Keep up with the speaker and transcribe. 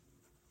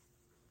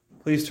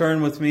Please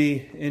turn with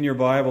me in your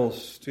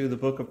Bibles to the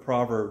book of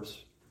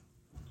Proverbs.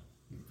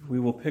 We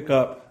will pick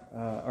up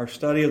our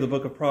study of the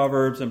book of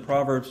Proverbs in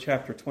Proverbs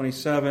chapter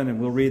 27,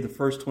 and we'll read the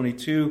first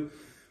 22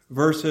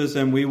 verses,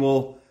 and we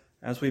will,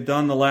 as we've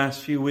done the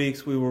last few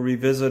weeks, we will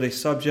revisit a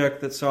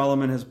subject that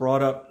Solomon has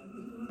brought up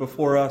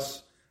before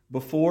us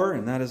before,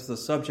 and that is the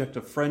subject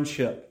of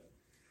friendship.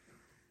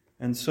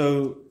 And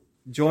so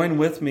join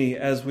with me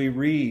as we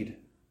read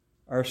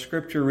our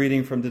scripture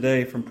reading from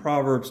today from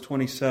Proverbs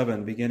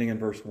 27, beginning in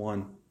verse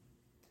 1.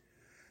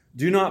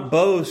 Do not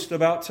boast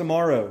about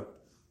tomorrow,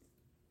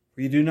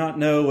 for you do not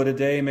know what a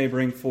day may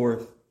bring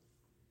forth.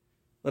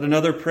 Let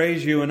another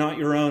praise you and not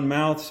your own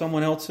mouth,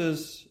 someone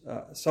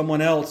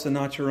else and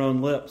not your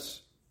own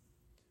lips.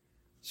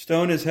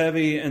 Stone is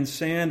heavy and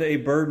sand a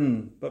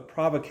burden, but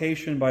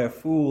provocation by a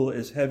fool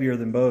is heavier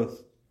than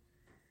both.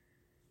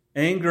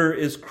 Anger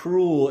is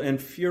cruel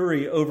and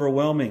fury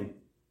overwhelming.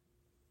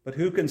 But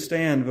who can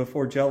stand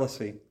before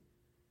jealousy?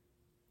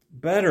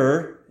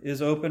 Better is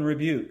open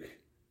rebuke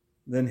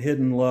than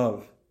hidden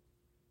love.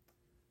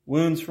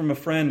 Wounds from a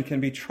friend can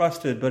be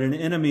trusted, but an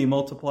enemy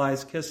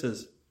multiplies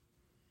kisses.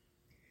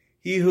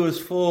 He who is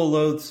full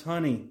loathes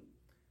honey,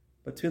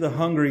 but to the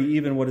hungry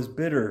even what is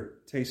bitter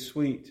tastes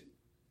sweet.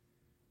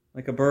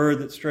 Like a bird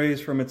that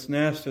strays from its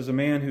nest is a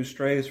man who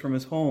strays from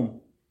his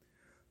home.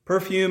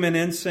 Perfume and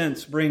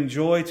incense bring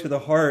joy to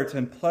the heart,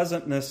 and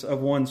pleasantness of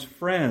one's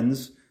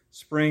friends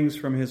springs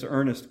from his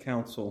earnest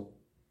counsel.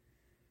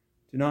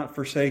 Do not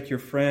forsake your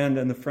friend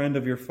and the friend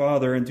of your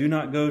father, and do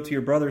not go to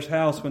your brother's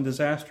house when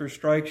disaster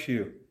strikes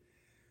you.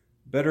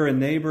 Better a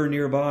neighbor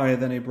nearby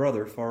than a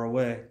brother far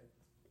away.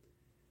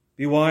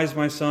 Be wise,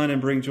 my son, and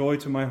bring joy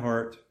to my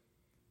heart,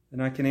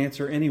 and I can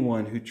answer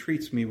anyone who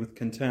treats me with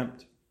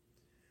contempt.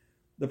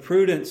 The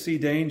prudent see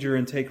danger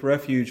and take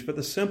refuge, but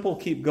the simple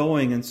keep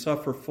going and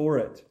suffer for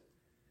it.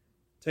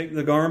 Take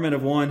the garment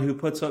of one who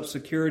puts up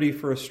security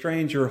for a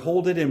stranger.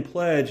 Hold it in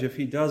pledge if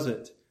he does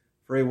it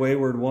for a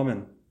wayward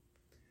woman.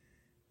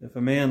 If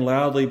a man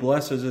loudly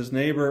blesses his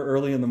neighbor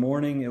early in the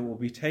morning, it will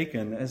be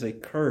taken as a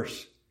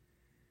curse.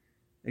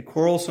 A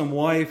quarrelsome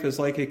wife is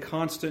like a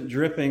constant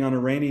dripping on a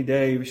rainy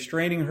day.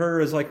 Restraining her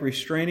is like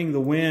restraining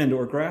the wind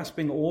or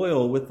grasping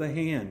oil with the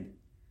hand.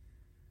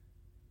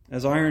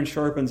 As iron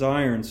sharpens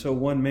iron, so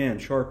one man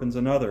sharpens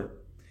another.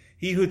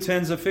 He who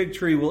tends a fig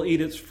tree will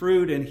eat its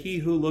fruit, and he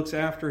who looks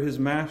after his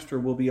master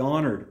will be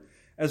honored.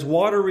 As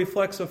water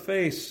reflects a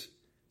face,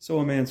 so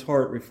a man's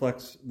heart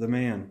reflects the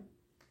man.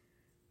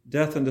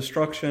 Death and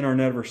destruction are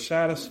never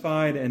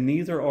satisfied, and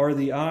neither are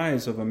the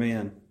eyes of a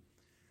man.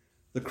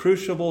 The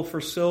crucible for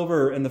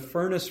silver and the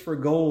furnace for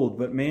gold,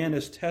 but man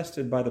is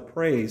tested by the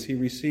praise he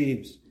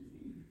receives.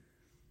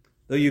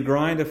 Though you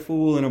grind a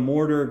fool in a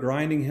mortar,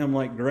 grinding him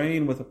like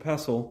grain with a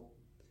pestle,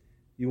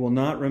 you will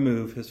not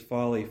remove his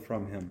folly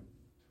from him.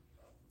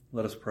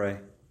 Let us pray.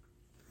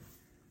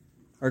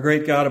 Our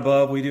great God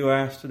above, we do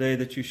ask today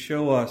that you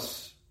show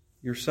us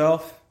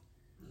yourself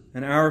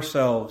and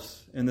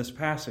ourselves in this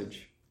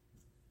passage.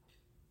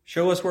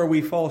 Show us where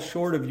we fall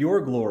short of your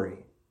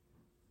glory,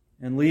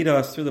 and lead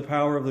us through the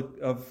power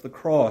of the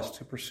cross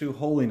to pursue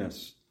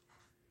holiness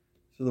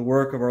through the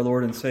work of our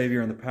Lord and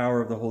Savior and the power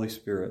of the Holy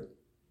Spirit.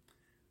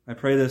 I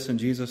pray this in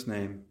Jesus'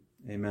 name.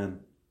 Amen.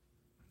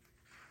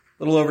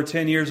 A little over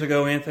 10 years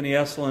ago, Anthony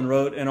Esolen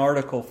wrote an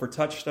article for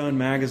Touchstone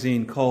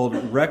magazine called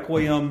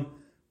Requiem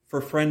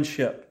for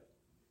Friendship.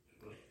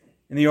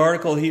 In the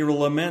article, he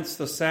laments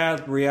the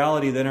sad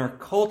reality that in our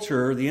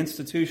culture, the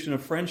institution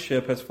of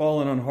friendship has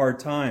fallen on hard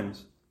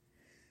times.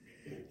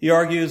 He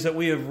argues that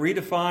we have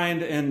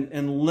redefined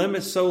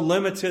and so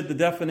limited the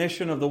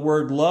definition of the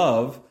word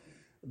love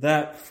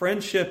that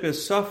friendship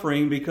is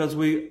suffering because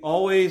we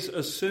always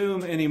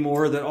assume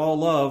anymore that all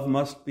love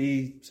must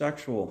be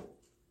sexual.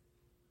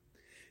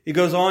 He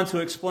goes on to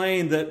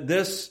explain that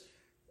this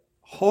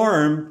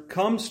harm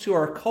comes to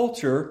our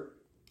culture,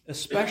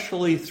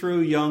 especially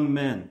through young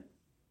men.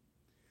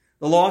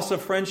 The loss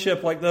of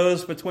friendship like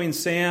those between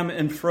Sam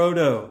and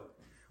Frodo,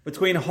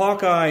 between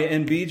Hawkeye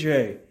and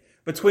BJ,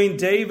 between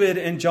David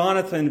and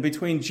Jonathan,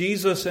 between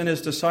Jesus and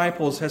his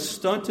disciples has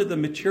stunted the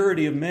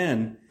maturity of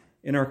men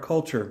in our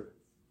culture.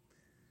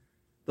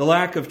 The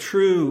lack of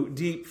true,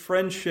 deep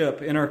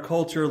friendship in our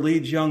culture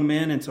leads young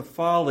men into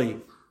folly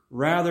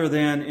rather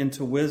than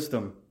into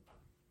wisdom.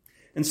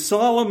 And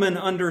Solomon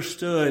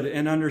understood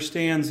and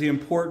understands the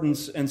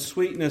importance and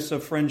sweetness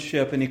of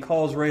friendship, and he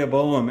calls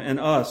Rehoboam and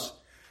us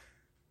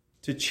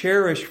to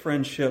cherish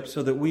friendship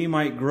so that we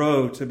might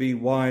grow to be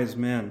wise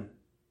men.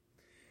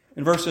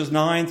 In verses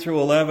 9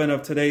 through 11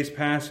 of today's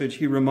passage,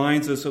 he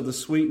reminds us of the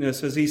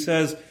sweetness as he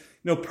says,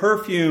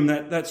 perfume,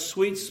 that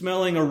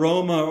sweet-smelling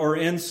aroma or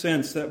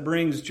incense that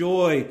brings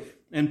joy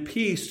and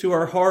peace to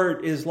our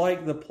heart is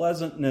like the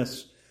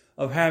pleasantness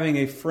of having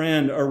a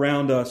friend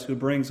around us who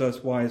brings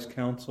us wise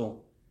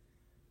counsel.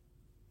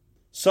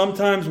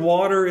 Sometimes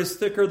water is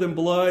thicker than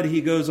blood,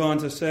 he goes on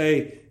to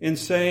say, in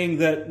saying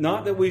that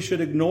not that we should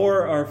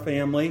ignore our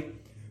family,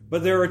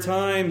 but there are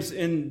times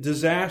in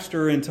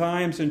disaster and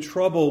times in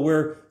trouble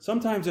where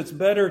sometimes it's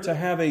better to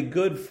have a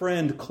good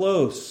friend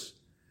close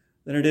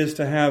than it is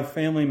to have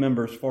family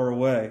members far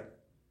away.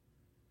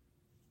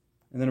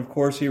 And then, of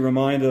course, he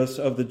reminds us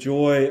of the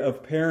joy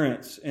of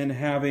parents in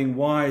having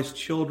wise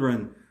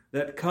children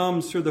that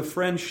comes through the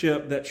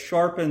friendship that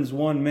sharpens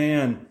one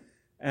man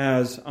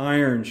as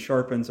iron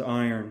sharpens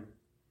iron.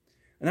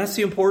 And that's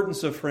the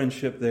importance of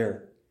friendship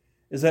there,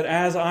 is that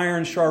as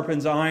iron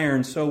sharpens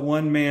iron, so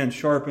one man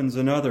sharpens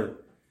another.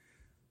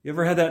 You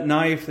ever had that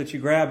knife that you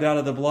grabbed out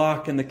of the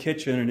block in the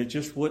kitchen and it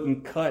just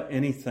wouldn't cut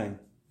anything?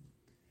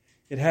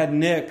 It had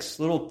nicks,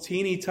 little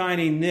teeny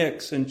tiny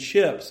nicks and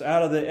chips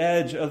out of the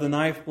edge of the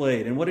knife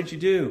blade. And what did you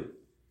do?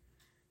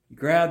 You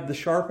grabbed the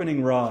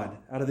sharpening rod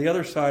out of the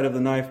other side of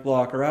the knife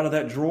block or out of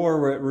that drawer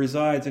where it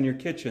resides in your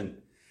kitchen.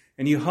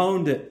 And you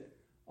honed it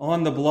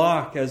on the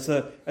block as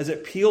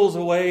it peels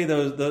away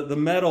the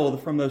metal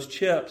from those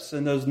chips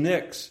and those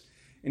nicks.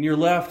 And you're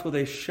left with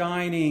a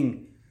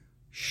shining,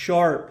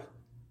 sharp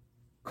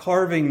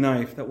carving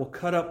knife that will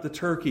cut up the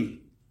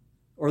turkey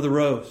or the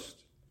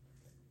roast.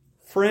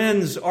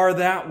 Friends are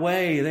that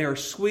way. They are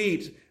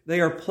sweet. They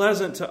are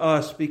pleasant to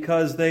us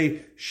because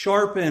they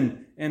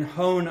sharpen and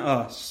hone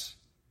us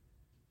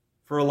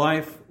for a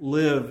life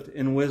lived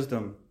in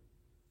wisdom.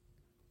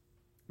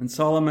 And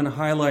Solomon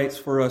highlights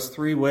for us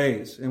 3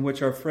 ways in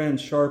which our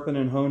friends sharpen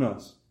and hone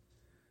us.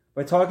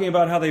 By talking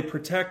about how they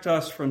protect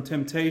us from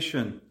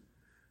temptation,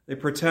 they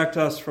protect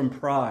us from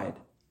pride,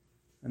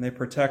 and they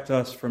protect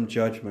us from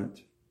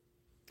judgment.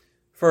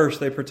 First,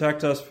 they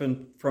protect us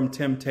from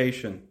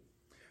temptation.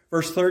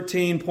 Verse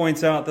 13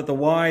 points out that the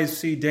wise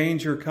see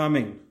danger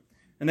coming,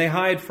 and they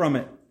hide from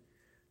it.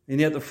 And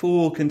yet the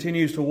fool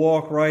continues to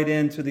walk right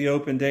into the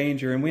open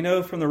danger. And we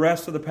know from the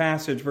rest of the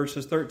passage,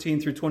 verses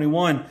 13 through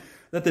 21,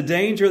 that the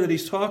danger that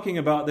he's talking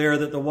about there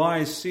that the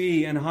wise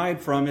see and hide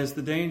from is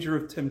the danger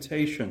of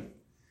temptation.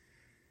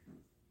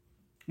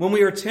 When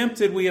we are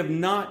tempted, we have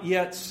not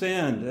yet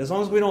sinned. As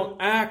long as we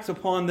don't act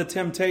upon the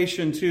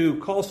temptation to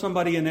call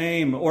somebody a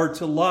name or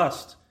to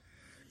lust,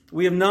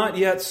 we have not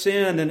yet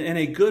sinned, and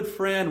a good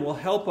friend will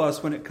help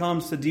us when it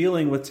comes to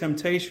dealing with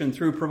temptation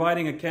through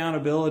providing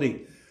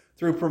accountability,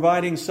 through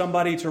providing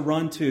somebody to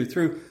run to,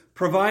 through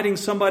providing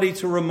somebody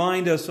to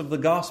remind us of the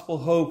gospel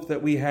hope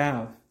that we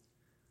have.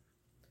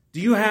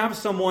 Do you have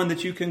someone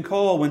that you can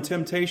call when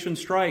temptation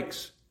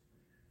strikes?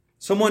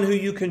 Someone who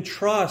you can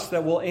trust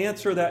that will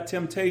answer that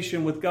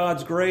temptation with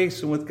God's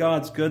grace and with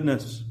God's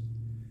goodness.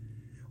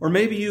 Or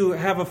maybe you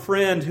have a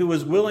friend who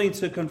is willing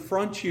to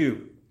confront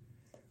you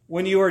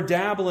when you are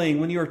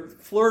dabbling, when you're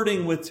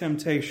flirting with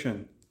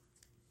temptation.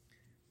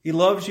 He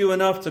loves you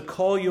enough to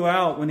call you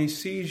out when he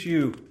sees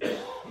you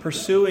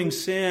pursuing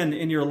sin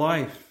in your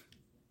life,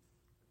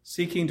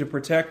 seeking to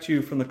protect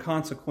you from the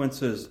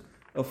consequences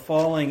of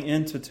falling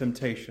into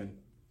temptation.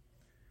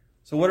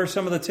 So what are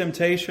some of the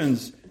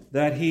temptations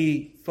that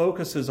he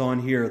focuses on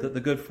here that the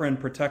good friend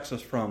protects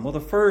us from? Well, the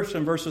first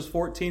in verses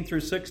 14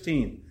 through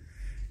 16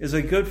 is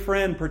a good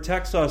friend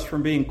protects us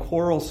from being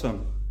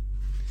quarrelsome.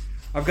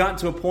 I've gotten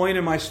to a point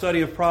in my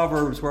study of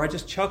Proverbs where I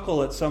just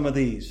chuckle at some of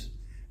these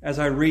as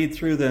I read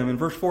through them. And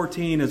verse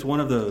 14 is one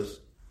of those.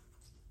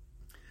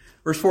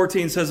 Verse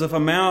 14 says, if a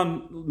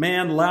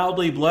man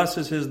loudly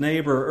blesses his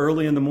neighbor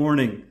early in the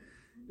morning,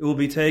 it will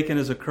be taken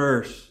as a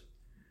curse.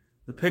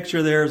 The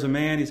picture there is a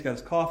man, he's got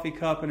his coffee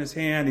cup in his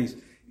hand.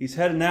 He's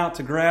heading out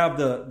to grab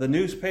the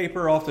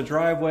newspaper off the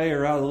driveway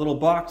or out of the little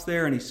box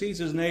there, and he sees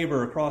his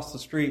neighbor across the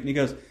street, and he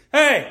goes,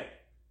 hey,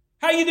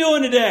 how you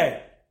doing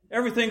today?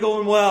 Everything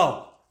going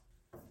well?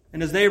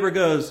 And his neighbor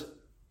goes,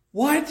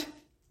 what?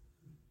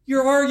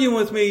 You're arguing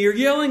with me. You're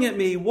yelling at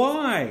me.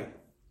 Why?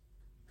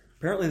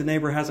 Apparently the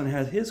neighbor hasn't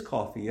had his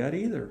coffee yet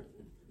either.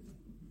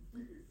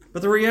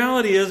 But the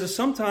reality is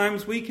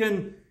sometimes we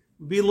can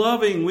be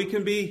loving. We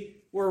can be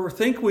where we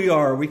think we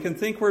are. We can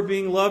think we're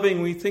being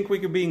loving. We think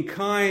we're being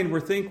kind. We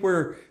think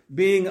we're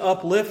being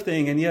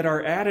uplifting. And yet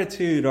our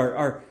attitude,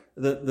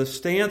 the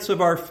stance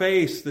of our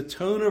face, the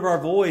tone of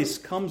our voice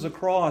comes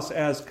across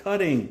as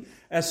cutting,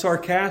 as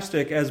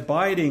sarcastic, as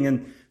biting.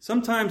 And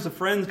sometimes a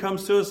friend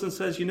comes to us and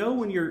says, you know,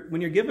 when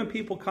you're giving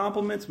people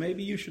compliments,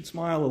 maybe you should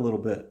smile a little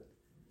bit.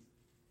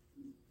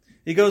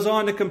 He goes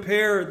on to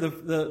compare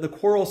the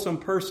quarrelsome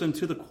person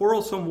to the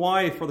quarrelsome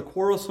wife or the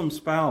quarrelsome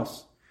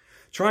spouse.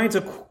 Trying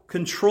to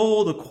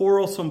control the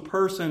quarrelsome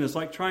person is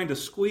like trying to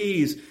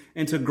squeeze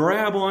and to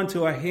grab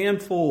onto a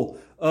handful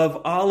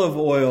of olive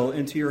oil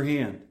into your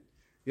hand.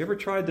 You ever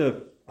tried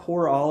to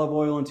pour olive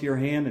oil into your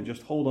hand and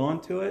just hold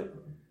on to it?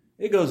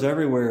 It goes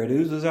everywhere. It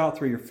oozes out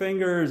through your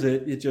fingers.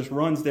 It just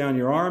runs down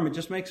your arm. It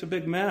just makes a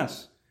big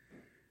mess.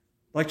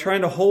 Like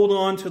trying to hold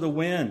on to the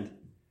wind.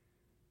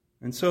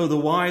 And so the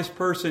wise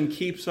person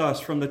keeps us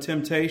from the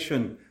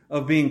temptation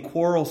of being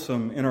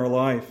quarrelsome in our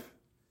life.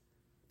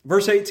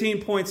 Verse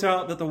 18 points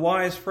out that the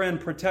wise friend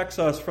protects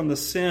us from the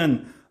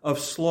sin of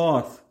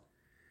sloth.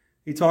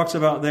 He talks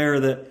about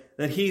there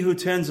that he who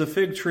tends a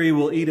fig tree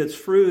will eat its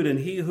fruit, and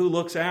he who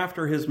looks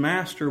after his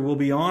master will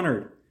be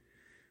honored.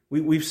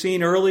 We've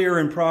seen earlier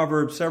in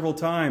Proverbs several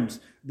times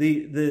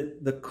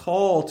the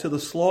call to the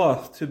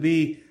sloth to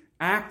be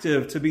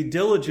active, to be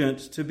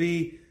diligent, to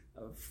be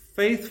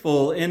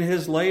faithful in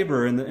his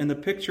labor. And the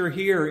picture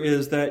here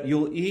is that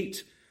you'll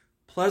eat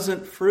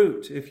pleasant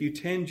fruit if you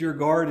tend your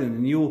garden,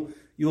 and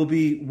you'll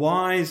be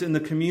wise in the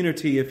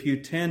community if you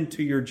tend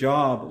to your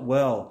job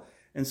well.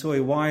 And so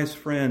a wise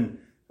friend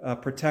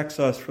protects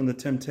us from the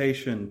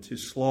temptation to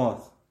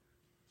sloth.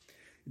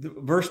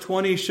 Verse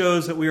 20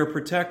 shows that we are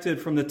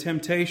protected from the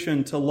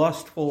temptation to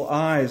lustful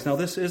eyes. Now,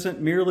 this isn't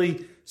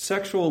merely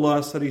sexual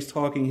lust that he's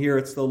talking here.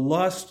 It's the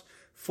lust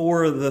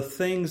for the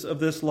things of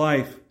this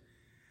life.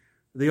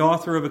 The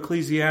author of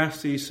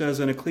Ecclesiastes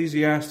says in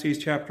Ecclesiastes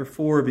chapter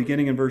 4,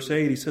 beginning in verse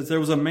 8, he says, "There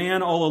was a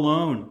man all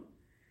alone.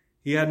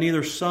 He had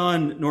neither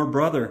son nor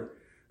brother.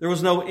 There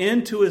was no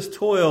end to his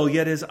toil,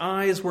 yet his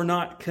eyes were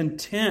not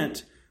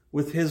content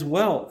with his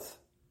wealth."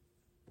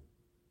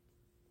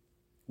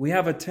 We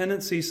have a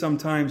tendency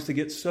sometimes to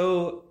get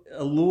so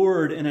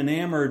allured and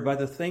enamored by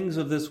the things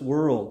of this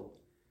world.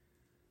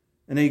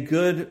 And a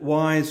good,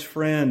 wise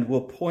friend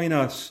will point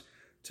us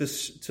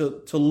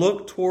to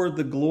look toward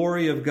the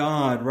glory of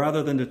God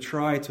rather than to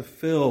try to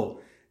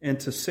fill and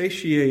to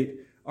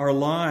satiate our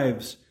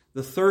lives,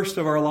 the thirst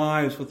of our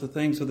lives with the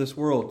things of this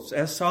world.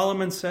 As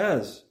Solomon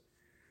says,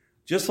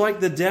 just like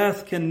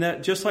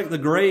the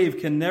grave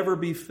can never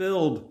be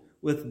filled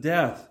with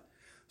death,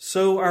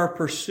 so our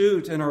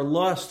pursuit and our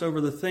lust over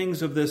the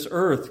things of this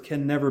earth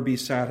can never be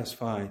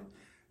satisfied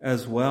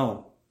as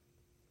well.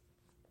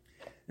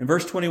 And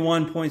verse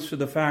 21 points to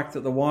the fact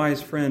that the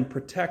wise friend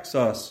protects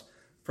us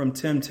from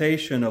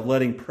temptation of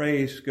letting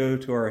praise go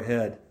to our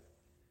head.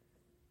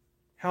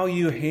 How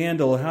you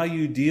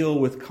deal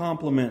with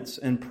compliments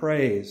and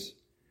praise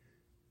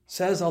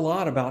says a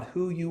lot about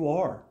who you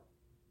are.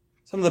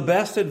 Some of the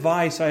best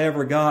advice I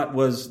ever got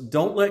was,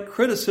 don't let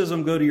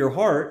criticism go to your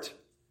heart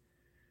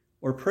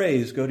or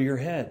praise go to your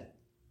head.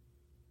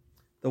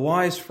 The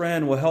wise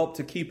friend will help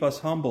to keep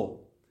us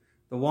humble.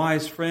 The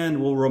wise friend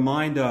will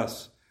remind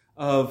us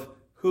of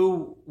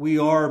who we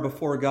are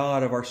before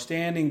God, of our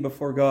standing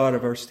before God,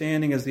 of our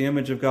standing as the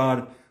image of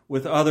God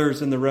with others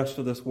in the rest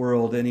of this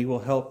world, and he will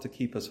help to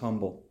keep us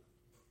humble.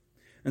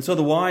 And so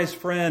the wise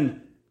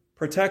friend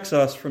protects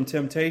us from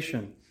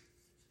temptation.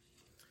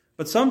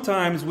 But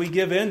sometimes we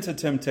give in to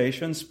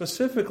temptation,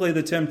 specifically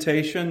the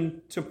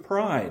temptation to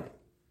pride.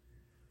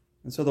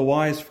 And so the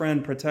wise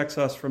friend protects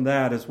us from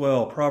that as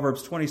well.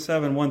 Proverbs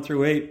 27,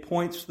 1-8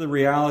 points to the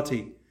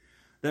reality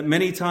that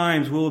many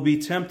times we will be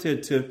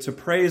tempted to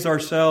praise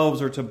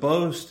ourselves or to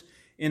boast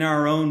in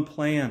our own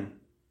plan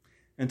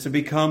and to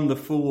become the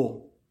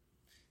fool.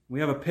 We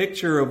have a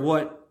picture of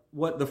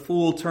what the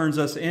fool turns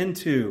us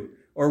into,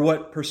 or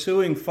what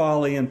pursuing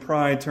folly and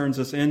pride turns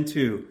us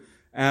into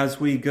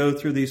as we go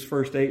through these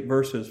first 8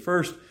 verses.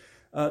 First,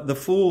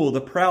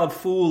 the proud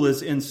fool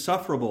is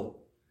insufferable.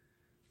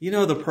 You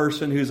know, the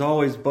person who's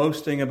always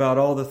boasting about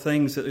all the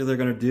things that they're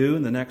going to do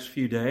in the next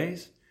few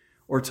days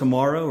or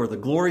tomorrow, or the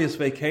glorious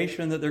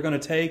vacation that they're going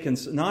to take,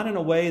 and not in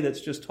a way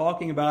that's just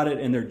talking about it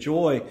in their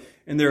joy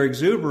and their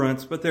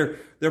exuberance, but their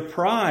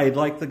pride,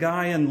 like the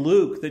guy in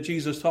Luke that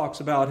Jesus talks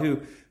about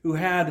who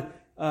had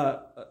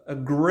a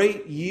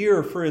great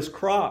year for his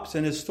crops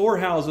and his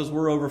storehouses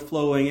were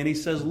overflowing. And he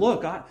says,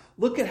 look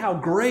at how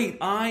great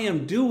I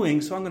am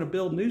doing, so I'm going to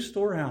build new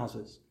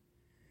storehouses.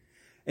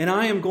 And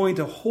I am going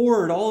to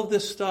hoard all of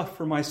this stuff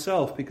for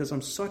myself because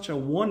I'm such a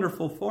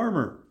wonderful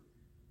farmer.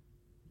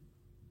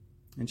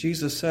 And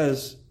Jesus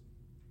says,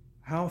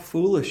 how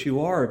foolish you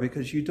are,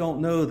 because you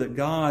don't know that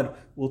God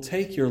will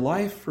take your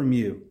life from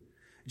you.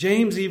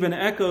 James even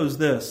echoes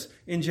this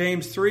in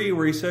James 3,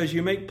 where he says,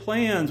 you make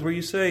plans where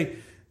you say,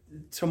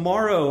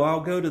 tomorrow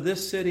I'll go to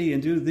this city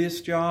and do this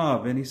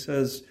job. And he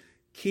says,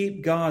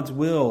 keep God's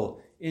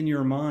will in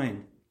your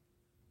mind.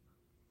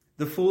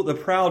 The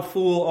proud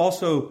fool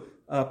also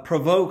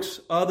provokes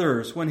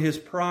others when his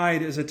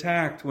pride is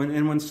attacked.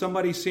 When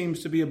somebody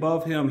seems to be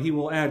above him, he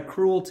will add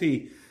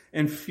cruelty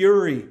and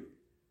fury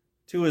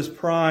to his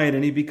pride,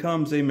 and he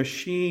becomes a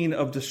machine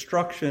of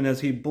destruction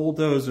as he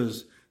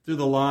bulldozes through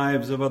the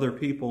lives of other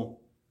people.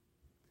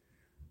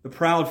 The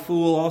proud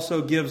fool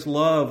also gives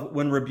love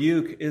when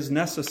rebuke is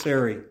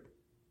necessary.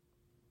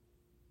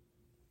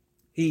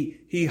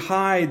 He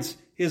hides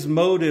his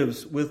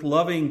motives with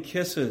loving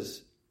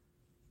kisses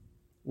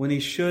when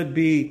he should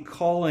be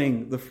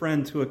calling the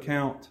friend to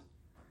account.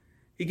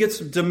 He gets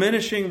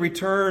diminishing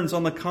returns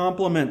on the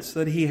compliments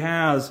that he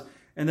has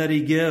and that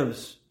he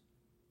gives.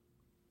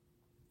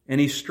 And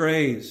he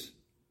strays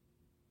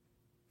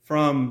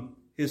from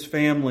his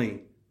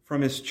family,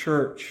 from his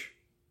church,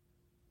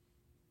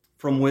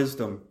 from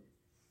wisdom.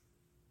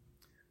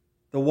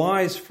 The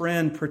wise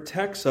friend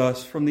protects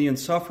us from the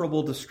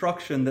insufferable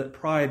destruction that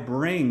pride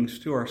brings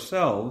to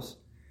ourselves,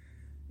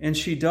 and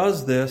she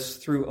does this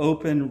through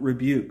open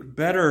rebuke.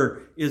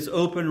 Better is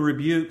open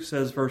rebuke,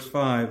 says verse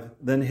 5,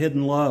 than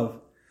hidden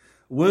love.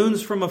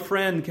 Wounds from a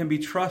friend can be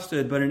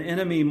trusted, but an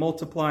enemy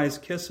multiplies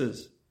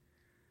kisses.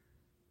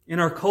 In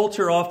our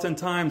culture,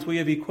 oftentimes we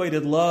have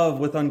equated love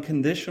with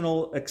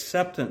unconditional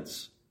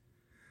acceptance.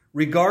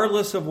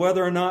 Regardless of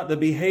whether or not the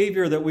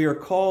behavior that we are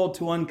called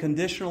to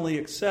unconditionally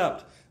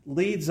accept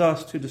leads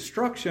us to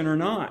destruction or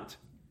not.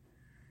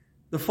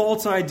 The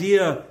false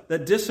idea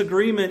that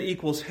disagreement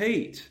equals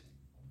hate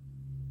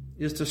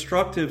is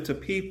destructive to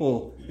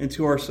people and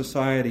to our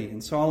society.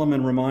 And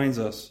Solomon reminds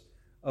us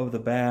of the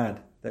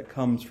bad that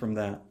comes from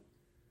that.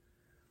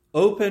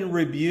 Open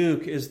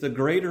rebuke is the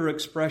greater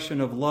expression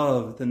of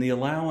love than the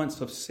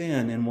allowance of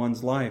sin in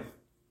one's life.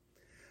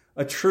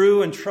 A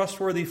true and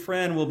trustworthy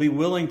friend will be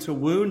willing to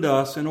wound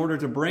us in order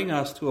to bring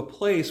us to a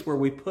place where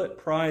we put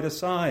pride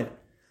aside.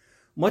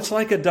 Much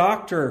like a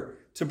doctor,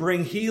 to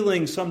bring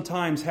healing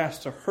sometimes has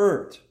to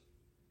hurt.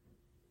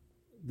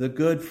 The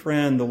good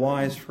friend, the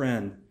wise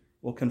friend,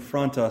 will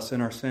confront us in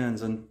our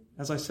sins. And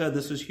as I said,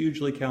 this is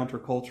hugely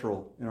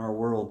countercultural in our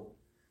world.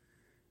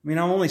 I mean,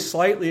 I'm only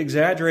slightly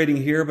exaggerating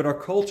here, but our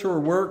culture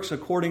works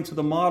according to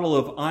the model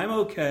of I'm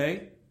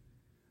okay.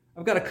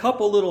 I've got a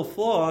couple little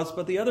flaws,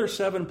 but the other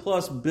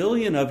 7+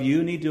 billion of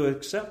you need to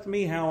accept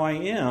me how I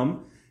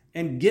am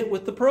and get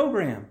with the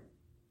program.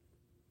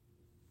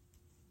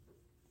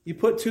 You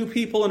put two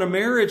people in a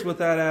marriage with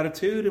that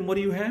attitude, and what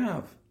do you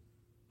have?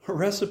 A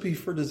recipe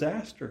for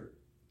disaster.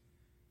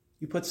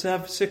 You put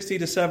 60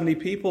 to 70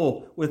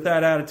 people with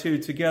that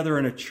attitude together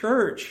in a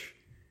church,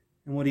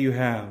 and what do you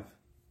have?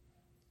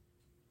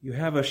 You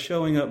have us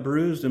showing up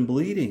bruised and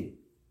bleeding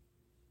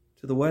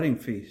to the wedding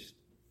feast.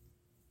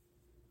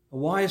 A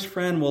wise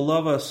friend will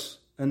love us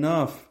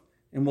enough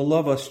and will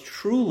love us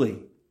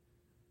truly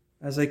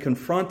as they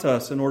confront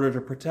us in order to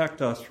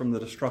protect us from the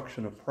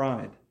destruction of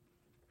pride.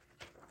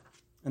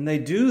 And they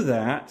do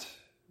that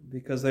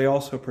because they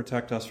also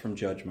protect us from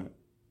judgment.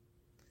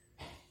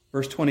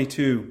 Verse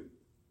 22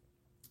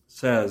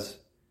 says,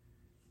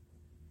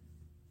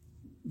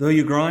 though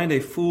you grind a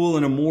fool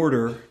in a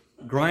mortar,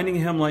 grinding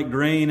him like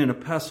grain in a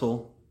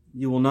pestle,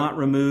 you will not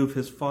remove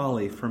his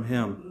folly from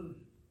him.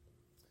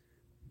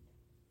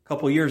 A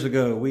couple years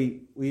ago,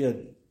 we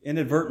had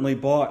inadvertently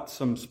bought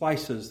some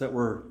spices that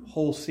were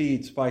whole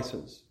seed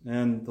spices,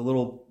 and the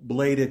little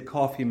bladed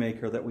coffee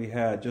maker that we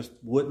had just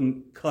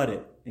wouldn't cut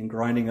it in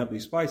grinding up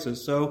these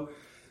spices. So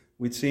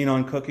we'd seen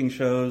on cooking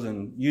shows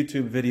and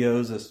YouTube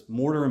videos this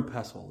mortar and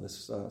pestle,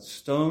 this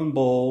stone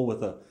bowl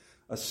with a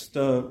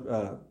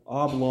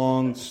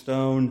oblong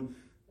stone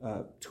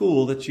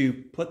tool that you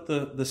put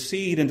the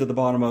seed into the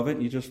bottom of it,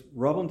 and you just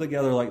rub them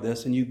together like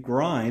this, and you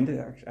grind.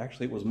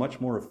 Actually, it was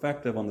much more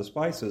effective on the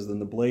spices than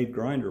the blade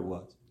grinder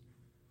was.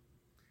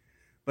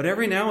 But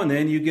every now and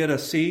then you get a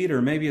seed, or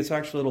maybe it's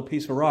actually a little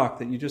piece of rock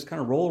that you just kind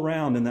of roll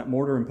around in that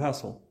mortar and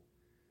pestle,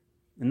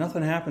 and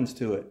nothing happens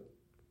to it.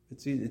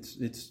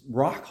 It's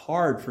rock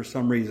hard for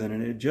some reason,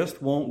 and it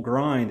just won't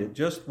grind. It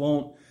just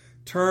won't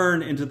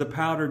turn into the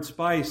powdered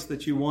spice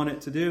that you want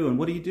it to do. And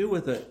what do you do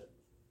with it?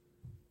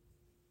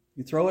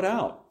 You throw it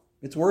out.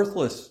 It's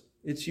worthless.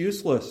 It's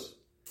useless.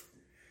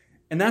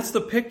 And that's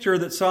the picture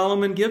that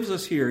Solomon gives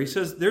us here. He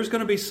says there's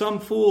going to be some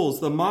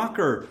fools. The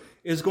mocker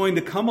is going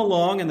to come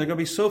along, and they're going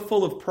to be so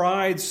full of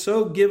pride,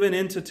 so given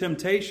into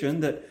temptation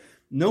that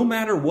no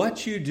matter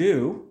what you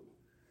do,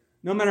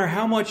 no matter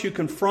how much you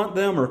confront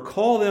them or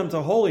call them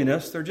to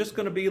holiness, they're just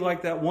going to be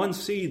like that one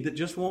seed that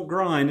just won't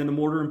grind in the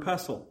mortar and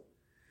pestle.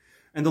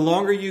 And the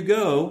longer you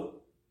go,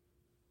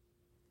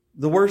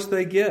 the worse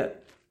they get.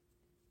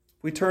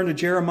 We turn to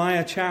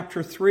Jeremiah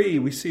chapter 3.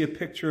 We see a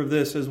picture of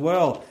this as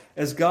well.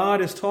 As God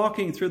is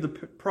talking through the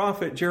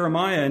prophet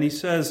Jeremiah, and he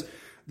says,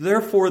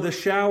 therefore the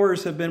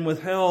showers have been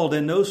withheld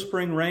and no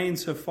spring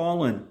rains have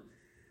fallen.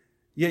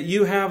 Yet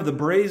you have the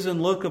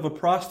brazen look of a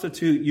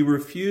prostitute. You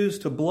refuse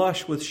to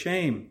blush with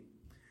shame.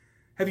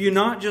 Have you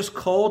not just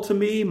called to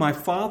me, my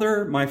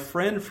father, my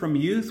friend from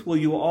youth? Will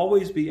you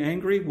always be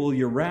angry? Will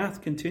your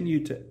wrath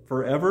continue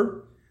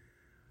forever?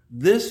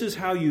 This is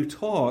how you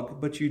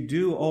talk, but you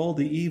do all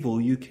the evil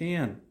you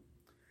can.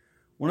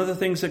 One of the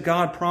things that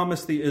God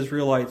promised the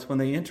Israelites when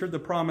they entered the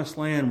promised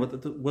land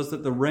was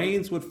that the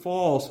rains would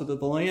fall so that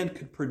the land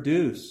could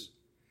produce,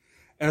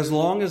 as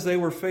long as they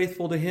were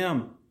faithful to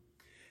Him.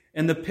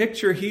 And the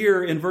picture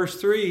here in verse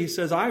 3, he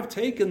says, I've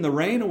taken the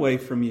rain away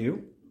from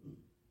you,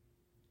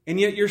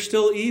 and yet you're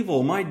still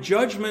evil. My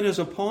judgment is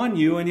upon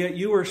you, and yet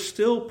you are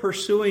still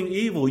pursuing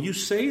evil. You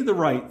say the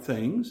right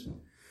things.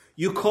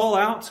 You call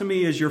out to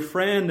me as your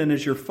friend and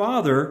as your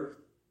father,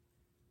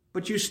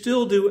 but you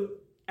still do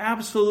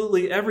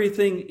absolutely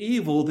everything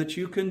evil that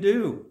you can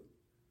do.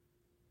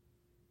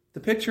 The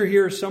picture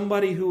here is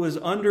somebody who is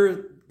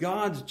under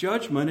God's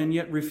judgment and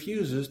yet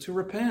refuses to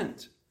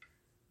repent.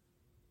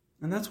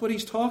 And that's what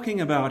he's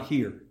talking about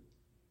here.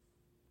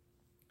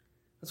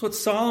 That's what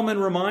Solomon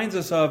reminds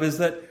us of, is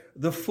that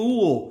the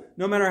fool,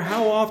 no matter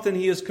how often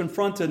he is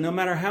confronted, no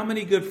matter how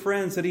many good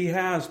friends that he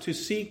has to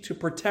seek to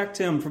protect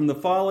him from the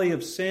folly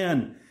of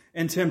sin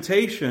and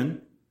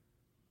temptation,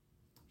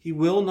 he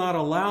will not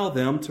allow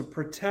them to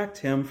protect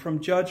him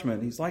from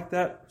judgment. He's like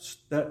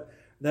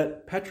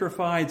that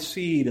petrified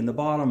seed in the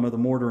bottom of the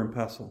mortar and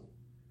pestle.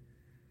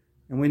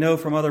 And we know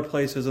from other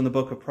places in the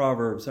book of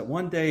Proverbs that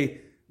one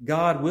day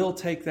God will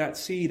take that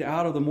seed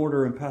out of the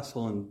mortar and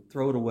pestle and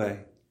throw it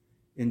away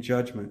in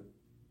judgment.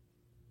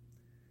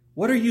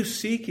 What are you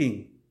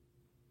seeking?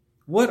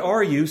 What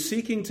are you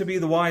seeking to be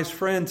the wise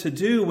friend to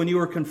do when you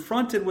are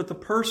confronted with the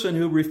person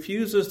who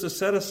refuses to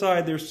set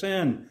aside their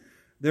sin,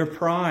 their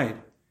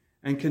pride,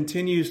 and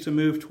continues to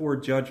move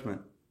toward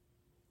judgment?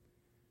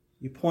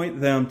 You point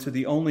them to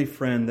the only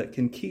friend that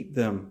can keep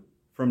them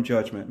from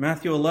judgment.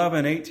 Matthew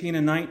 11, 18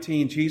 and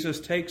 19, Jesus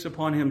takes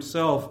upon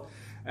himself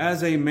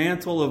as a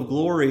mantle of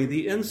glory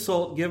the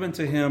insult given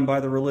to him by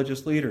the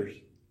religious leaders.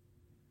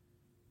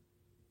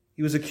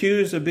 He was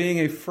accused of being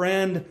a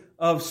friend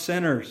of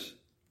sinners.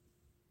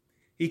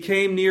 He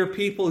came near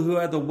people who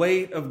had the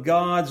weight of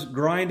God's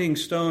grinding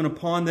stone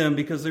upon them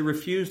because they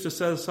refused to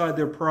set aside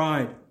their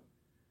pride.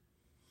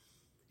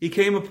 He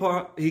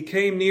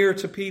came near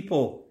to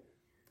people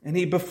and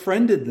he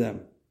befriended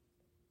them,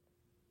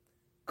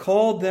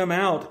 called them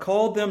out,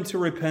 called them to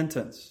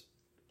repentance,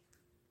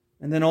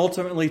 and then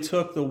ultimately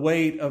took the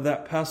weight of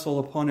that pestle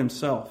upon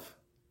himself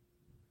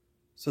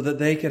so that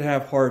they could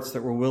have hearts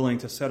that were willing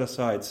to set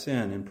aside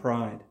sin and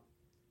pride.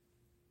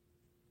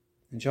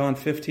 And John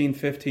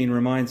 15:15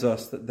 reminds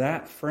us that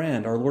that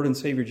friend, our Lord and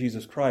Savior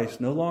Jesus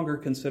Christ, no longer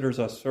considers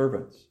us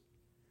servants,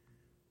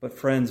 but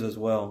friends as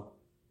well.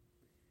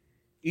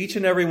 Each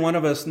and every one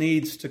of us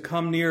needs to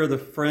come near the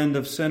friend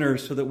of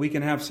sinners so that we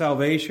can have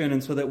salvation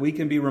and so that we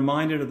can be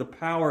reminded of the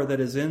power that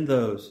is in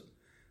those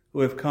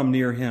who have come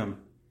near him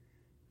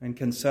and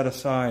can set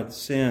aside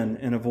sin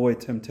and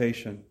avoid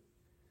temptation.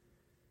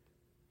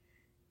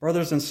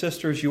 Brothers and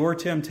sisters, your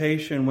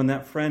temptation when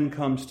that friend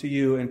comes to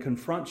you and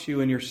confronts you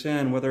in your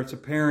sin, whether it's a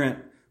parent,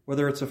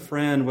 whether it's a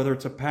friend, whether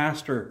it's a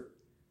pastor,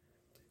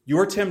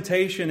 your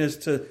temptation is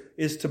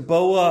to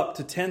bow up,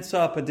 to tense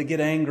up, and to get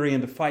angry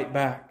and to fight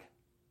back.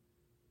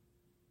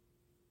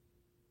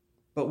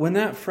 But when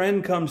that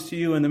friend comes to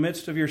you in the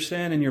midst of your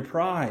sin and your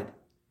pride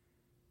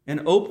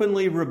and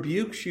openly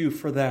rebukes you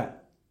for that,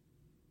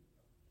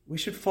 we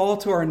should fall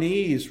to our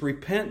knees,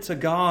 repent to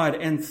God,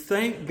 and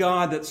thank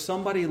God that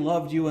somebody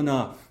loved you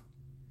enough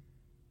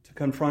to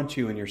confront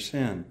you in your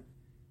sin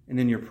and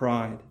in your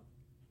pride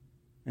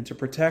and to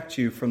protect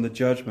you from the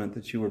judgment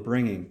that you were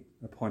bringing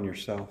upon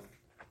yourself.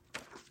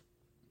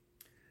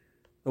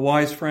 The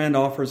wise friend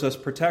offers us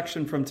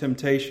protection from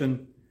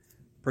temptation,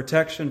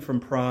 protection from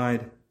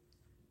pride,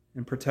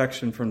 and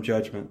protection from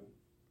judgment.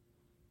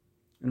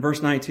 And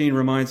verse 19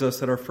 reminds us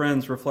that our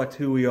friends reflect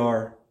who we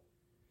are.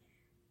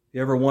 If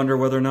you ever wonder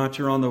whether or not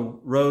you're on the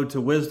road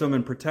to wisdom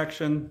and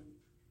protection,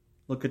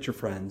 look at your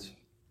friends.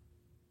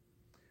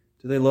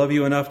 Do they love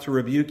you enough to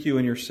rebuke you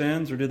in your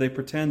sins, or do they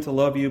pretend to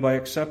love you by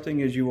accepting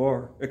you as you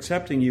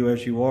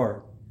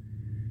are?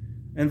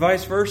 And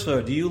vice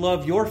versa, do you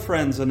love your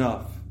friends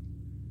enough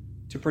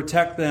to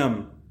protect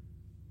them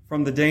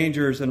from the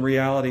dangers and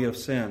reality of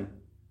sin?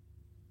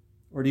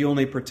 Or do you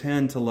only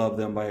pretend to love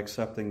them by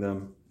accepting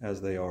them as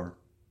they are?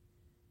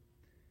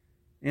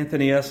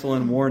 Anthony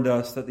Esolen warned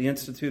us that the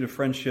Institute of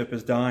Friendship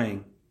is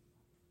dying,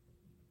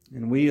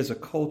 and we as a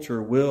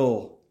culture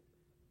will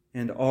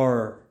and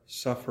are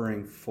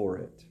suffering for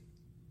it.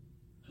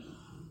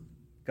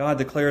 God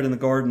declared in the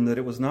garden that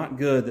it was not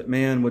good that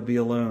man would be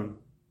alone.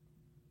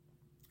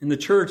 In the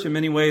church, in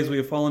many ways, we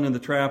have fallen into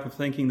the trap of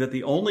thinking that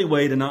the only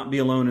way to not be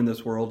alone in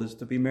this world is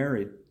to be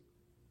married.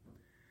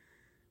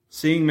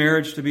 Seeing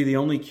marriage to be the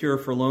only cure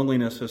for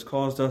loneliness has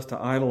caused us to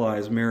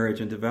idolize marriage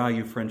and to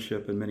value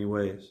friendship in many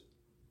ways.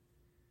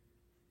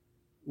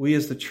 We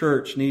as the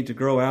church need to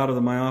grow out of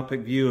the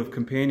myopic view of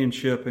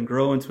companionship and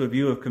grow into a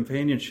view of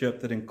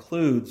companionship that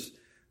includes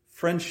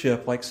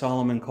friendship like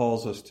Solomon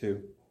calls us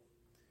to.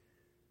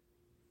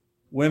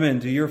 Women,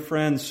 do your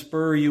friends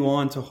spur you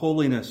on to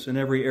holiness in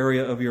every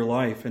area of your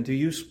life? And do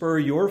you spur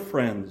your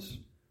friends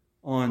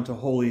on to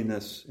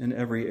holiness in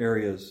every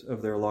areas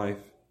of their life?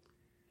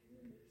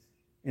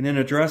 And in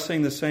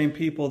addressing the same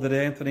people that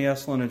Anthony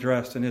Esolen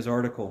addressed in his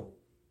article,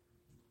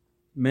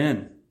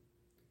 men,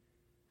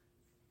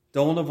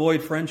 don't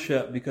avoid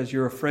friendship because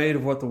you're afraid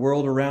of what the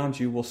world around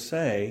you will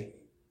say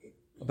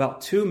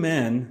about two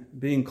men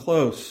being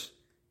close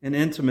and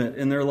intimate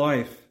in their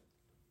life.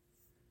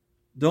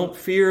 Don't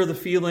fear the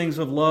feelings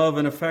of love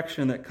and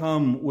affection that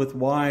come with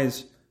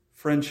wise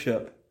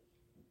friendship.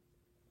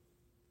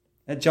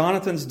 At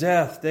Jonathan's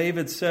death,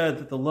 David said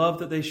that the love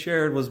that they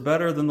shared was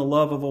better than the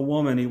love of a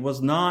woman. He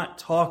was not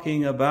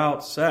talking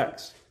about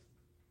sex.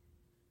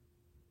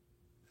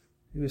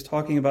 He was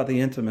talking about the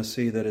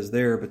intimacy that is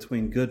there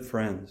between good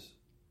friends.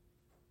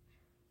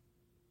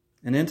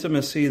 An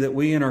intimacy that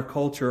we in our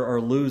culture are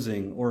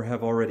losing or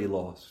have already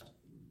lost.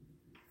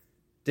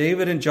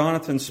 David and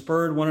Jonathan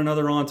spurred one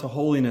another on to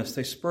holiness.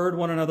 They spurred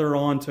one another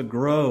on to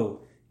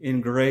grow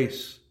in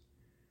grace.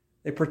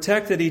 They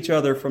protected each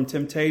other from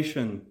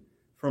temptation,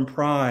 from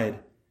pride,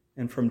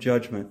 and from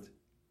judgment.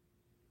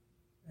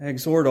 I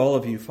exhort all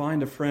of you,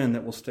 find a friend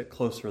that will stick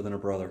closer than a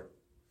brother.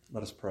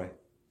 Let us pray.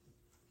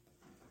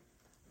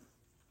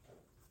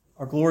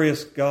 Our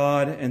glorious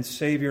God and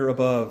Savior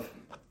above,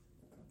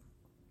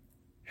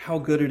 how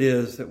good it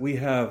is that we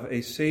have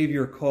a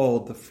Savior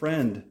called the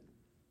friend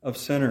of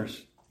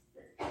sinners.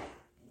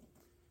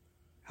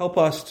 Help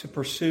us to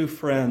pursue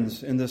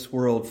friends in this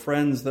world,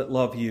 friends that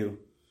love you.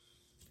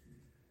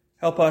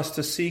 Help us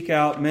to seek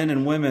out men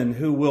and women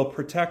who will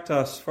protect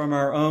us from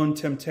our own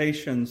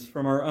temptations,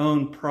 from our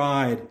own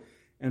pride,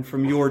 and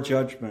from your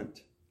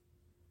judgment.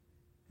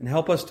 And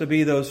help us to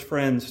be those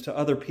friends to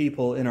other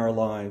people in our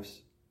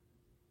lives.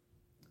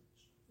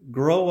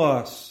 Grow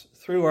us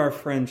through our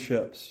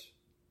friendships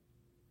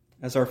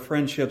as our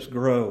friendships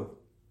grow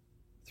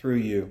through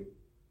you.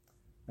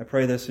 I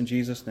pray this in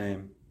Jesus'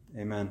 name.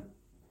 Amen.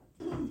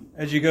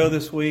 As you go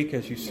this week,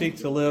 as you seek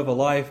to live a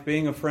life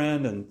being a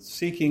friend and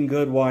seeking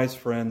good, wise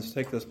friends,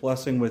 take this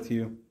blessing with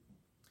you.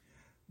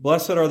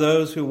 Blessed are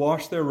those who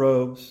wash their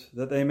robes,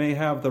 that they may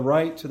have the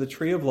right to the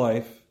tree of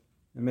life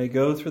and may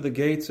go through the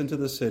gates into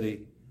the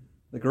city.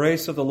 The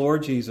grace of the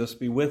Lord Jesus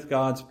be with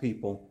God's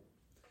people.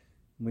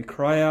 And we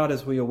cry out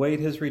as we await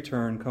his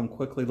return, come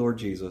quickly, Lord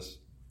Jesus.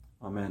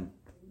 Amen.